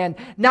is bad.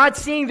 Not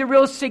seeing the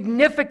real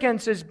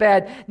significance is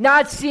bad.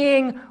 Not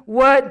seeing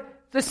what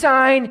the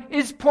sign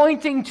is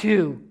pointing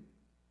to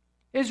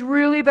is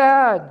really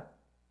bad.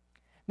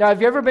 Now,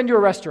 have you ever been to a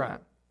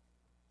restaurant?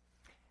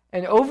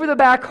 And over the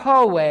back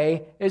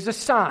hallway is a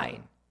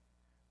sign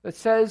that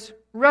says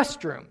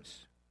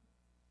restrooms,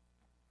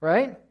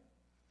 right?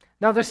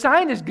 Now, the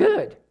sign is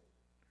good.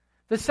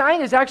 The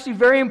sign is actually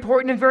very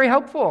important and very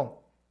helpful.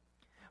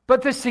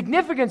 But the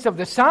significance of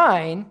the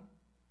sign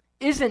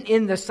isn't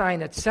in the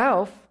sign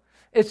itself.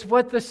 It's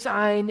what the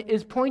sign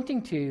is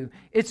pointing to.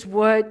 It's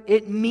what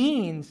it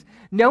means.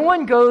 No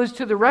one goes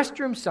to the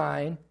restroom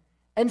sign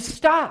and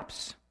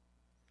stops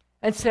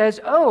and says,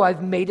 "Oh,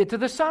 I've made it to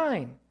the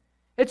sign."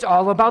 It's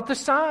all about the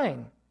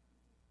sign.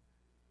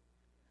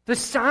 The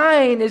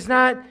sign is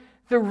not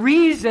the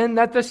reason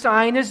that the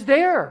sign is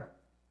there.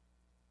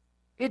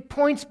 It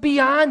points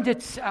beyond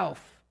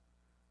itself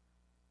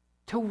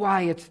to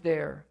why it's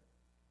there.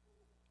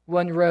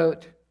 One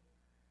wrote,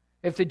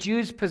 "If the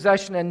Jews'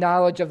 possession and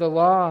knowledge of the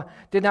law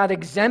did not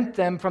exempt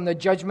them from the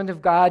judgment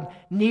of God,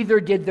 neither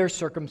did their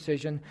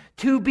circumcision.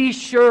 To be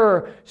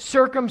sure,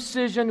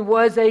 circumcision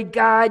was a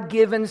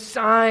God-given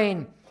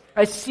sign,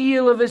 a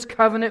seal of his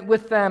covenant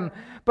with them,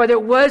 but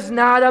it was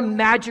not a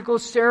magical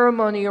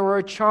ceremony or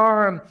a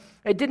charm.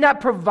 It did not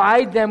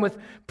provide them with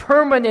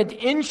permanent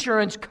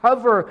insurance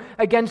cover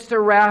against the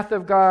wrath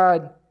of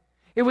God.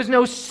 It was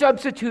no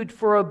substitute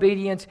for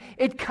obedience.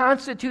 It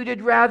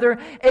constituted rather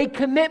a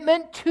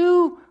commitment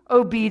to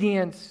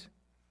obedience.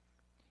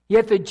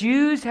 Yet the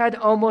Jews had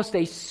almost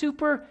a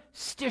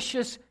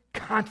superstitious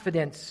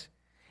confidence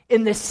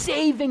in the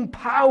saving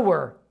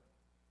power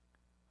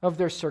of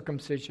their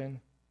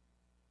circumcision."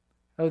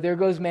 Oh, there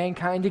goes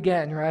mankind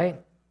again,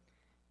 right?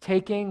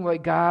 Taking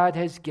what God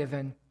has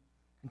given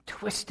and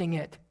twisting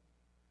it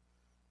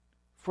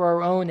for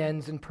our own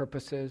ends and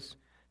purposes.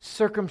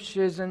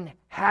 Circumcision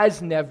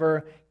has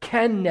never,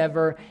 can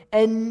never,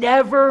 and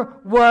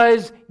never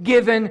was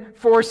given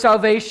for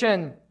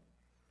salvation.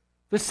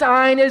 The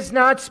sign is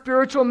not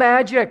spiritual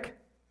magic.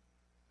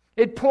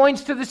 It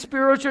points to the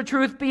spiritual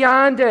truth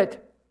beyond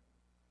it.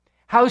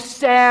 How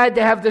sad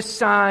to have the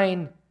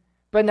sign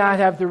but not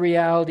have the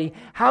reality.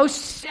 How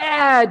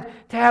sad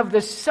to have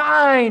the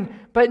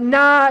sign but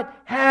not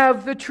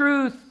have the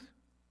truth.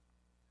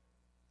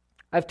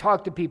 I've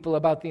talked to people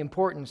about the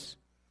importance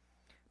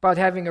about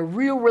having a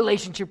real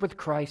relationship with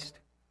Christ,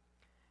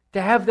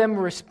 to have them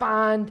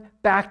respond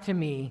back to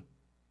me,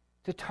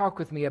 to talk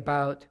with me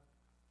about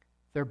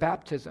their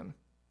baptism.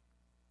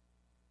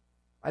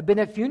 I've been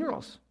at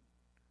funerals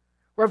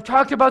where I've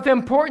talked about the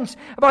importance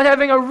about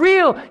having a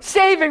real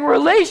saving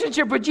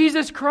relationship with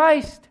Jesus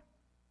Christ.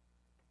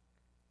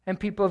 And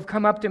people have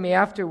come up to me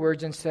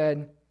afterwards and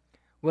said,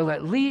 "Well,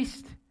 at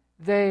least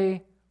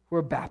they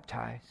were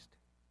baptized."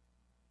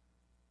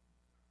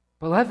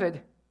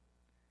 Beloved,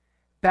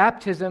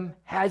 baptism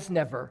has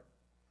never,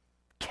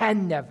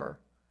 can never,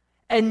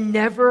 and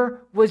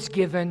never was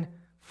given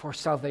for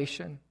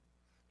salvation.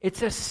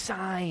 It's a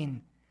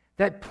sign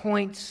that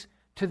points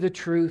to the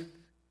truth.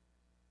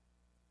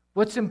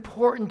 What's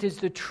important is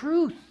the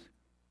truth,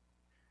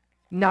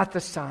 not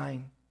the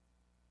sign.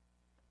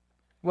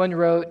 One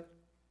wrote,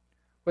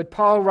 "What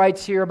Paul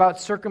writes here about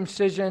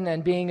circumcision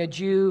and being a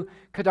Jew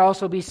could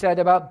also be said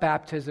about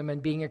baptism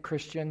and being a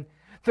Christian.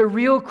 The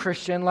real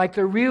Christian, like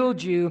the real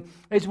Jew,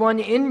 is one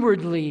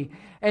inwardly,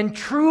 and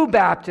true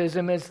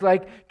baptism is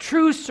like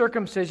true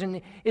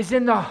circumcision, is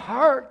in the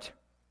heart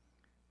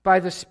by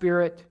the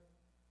Spirit.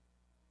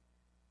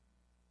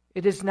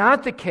 It is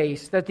not the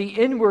case that the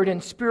inward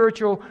and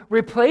spiritual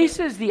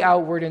replaces the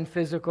outward and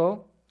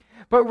physical,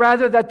 but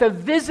rather that the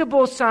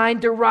visible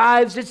sign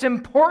derives its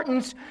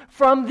importance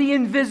from the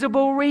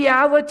invisible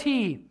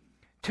reality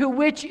to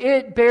which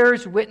it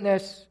bears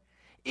witness.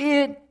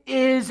 It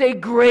is a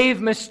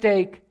grave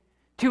mistake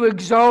to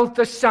exalt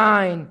the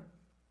sign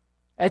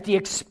at the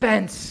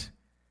expense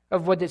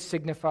of what it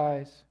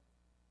signifies."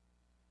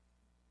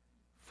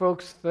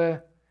 Folks,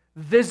 the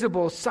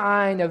visible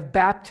sign of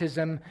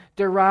baptism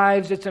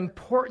derives its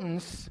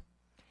importance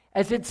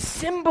as it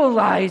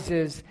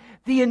symbolizes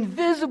the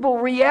invisible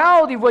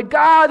reality of what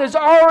God has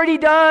already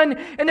done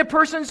in a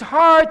person's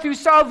heart through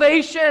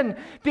salvation,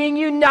 being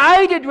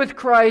united with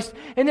Christ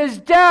in his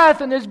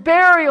death and his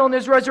burial and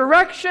his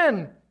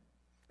resurrection.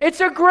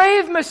 It's a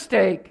grave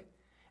mistake,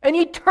 an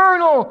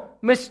eternal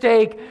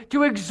mistake,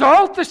 to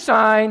exalt the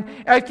sign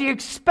at the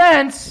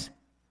expense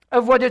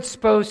of what it's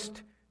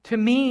supposed to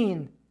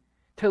mean,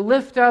 to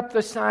lift up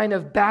the sign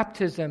of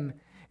baptism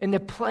in the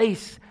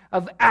place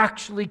of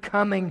actually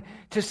coming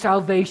to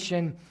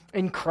salvation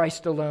in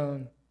Christ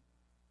alone.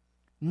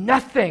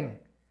 Nothing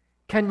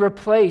can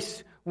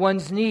replace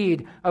one's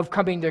need of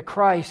coming to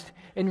Christ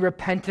in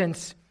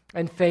repentance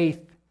and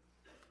faith.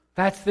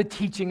 That's the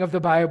teaching of the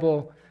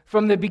Bible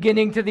from the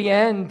beginning to the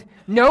end.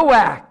 No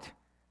act,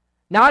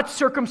 not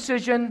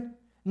circumcision,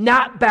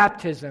 not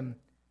baptism,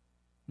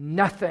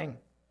 nothing.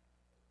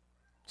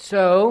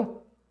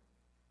 So,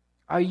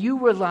 are you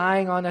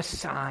relying on a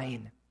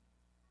sign?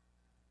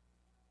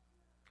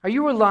 Are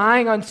you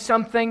relying on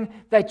something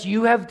that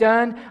you have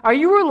done? Are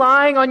you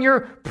relying on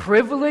your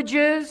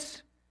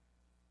privileges?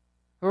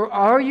 Or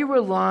are you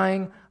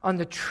relying on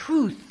the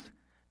truth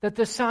that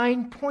the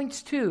sign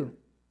points to?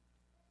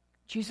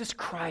 Jesus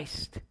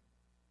Christ.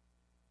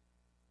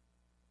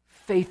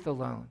 Faith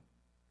alone,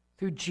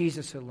 through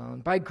Jesus alone,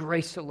 by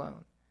grace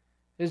alone,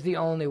 is the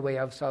only way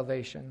of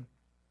salvation.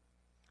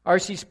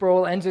 R.C.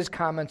 Sproul ends his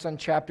comments on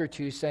chapter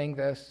 2 saying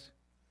this: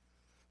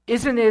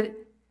 "Isn't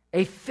it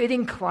a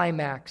fitting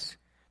climax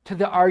to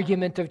the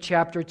argument of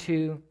chapter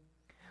 2,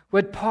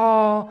 What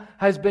Paul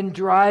has been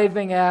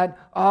driving at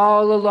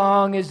all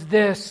along is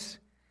this: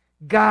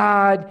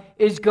 God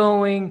is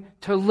going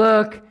to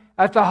look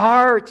at the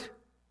heart.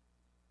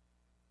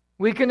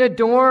 We can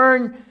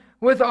adorn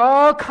with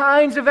all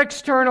kinds of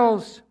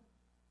externals,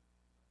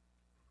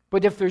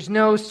 but if there's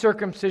no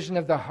circumcision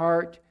of the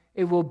heart,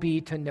 it will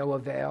be to no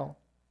avail.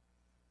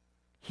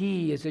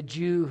 He is a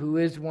Jew who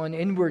is one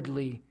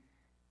inwardly,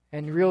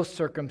 and real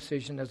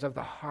circumcision is of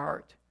the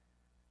heart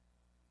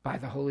by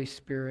the Holy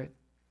Spirit.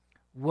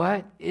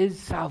 What is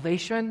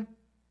salvation?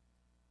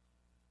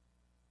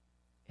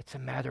 It's a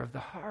matter of the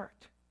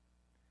heart.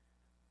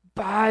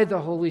 By the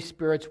Holy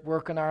Spirit's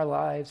work in our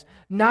lives,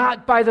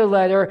 not by the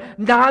letter,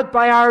 not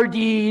by our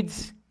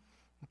deeds,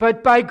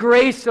 but by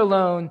grace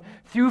alone,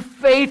 through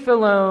faith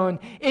alone,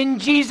 in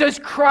Jesus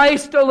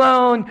Christ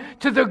alone,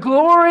 to the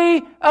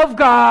glory of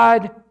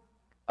God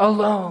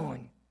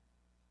alone.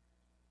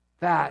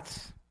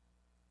 That's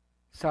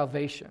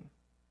salvation,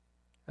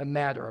 a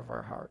matter of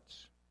our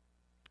hearts.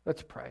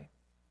 Let's pray.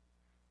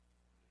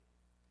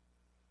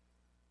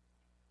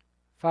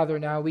 Father,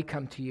 now we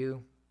come to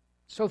you,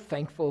 so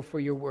thankful for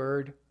your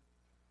word,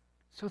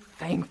 so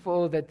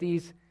thankful that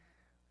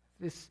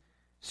this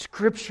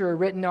Scripture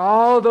written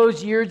all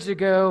those years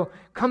ago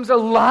comes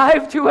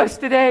alive to us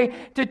today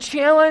to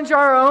challenge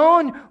our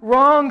own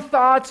wrong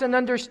thoughts and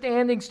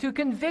understandings, to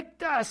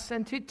convict us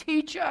and to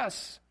teach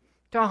us,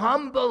 to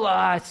humble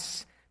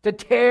us, to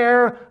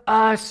tear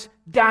us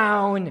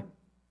down,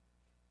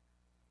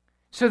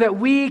 so that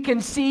we can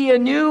see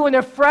anew and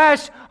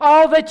afresh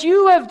all that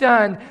you have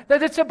done,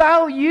 that it's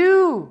about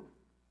you,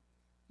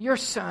 your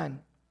Son.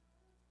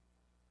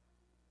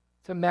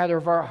 It's a matter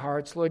of our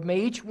hearts, Lord. May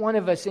each one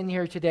of us in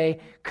here today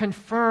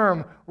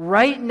confirm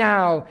right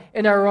now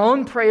in our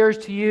own prayers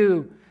to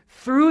you,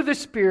 through the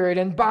Spirit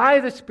and by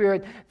the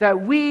Spirit,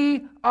 that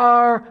we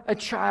are a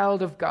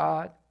child of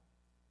God.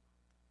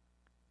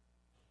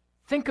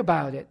 Think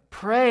about it.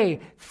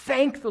 Pray.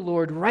 Thank the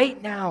Lord right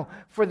now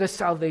for the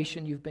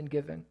salvation you've been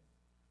given.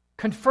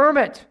 Confirm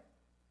it.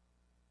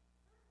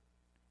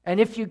 And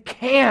if you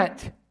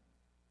can't,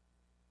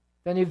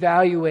 then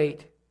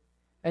evaluate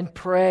and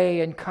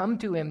pray and come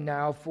to Him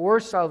now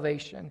for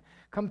salvation.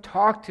 Come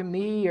talk to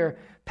me or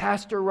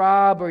Pastor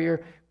Rob or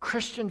your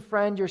Christian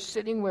friend you're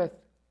sitting with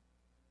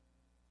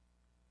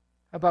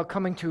about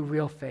coming to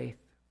real faith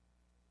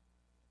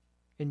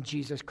in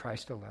Jesus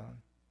Christ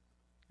alone.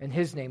 In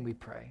His name we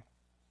pray.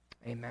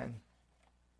 Amen.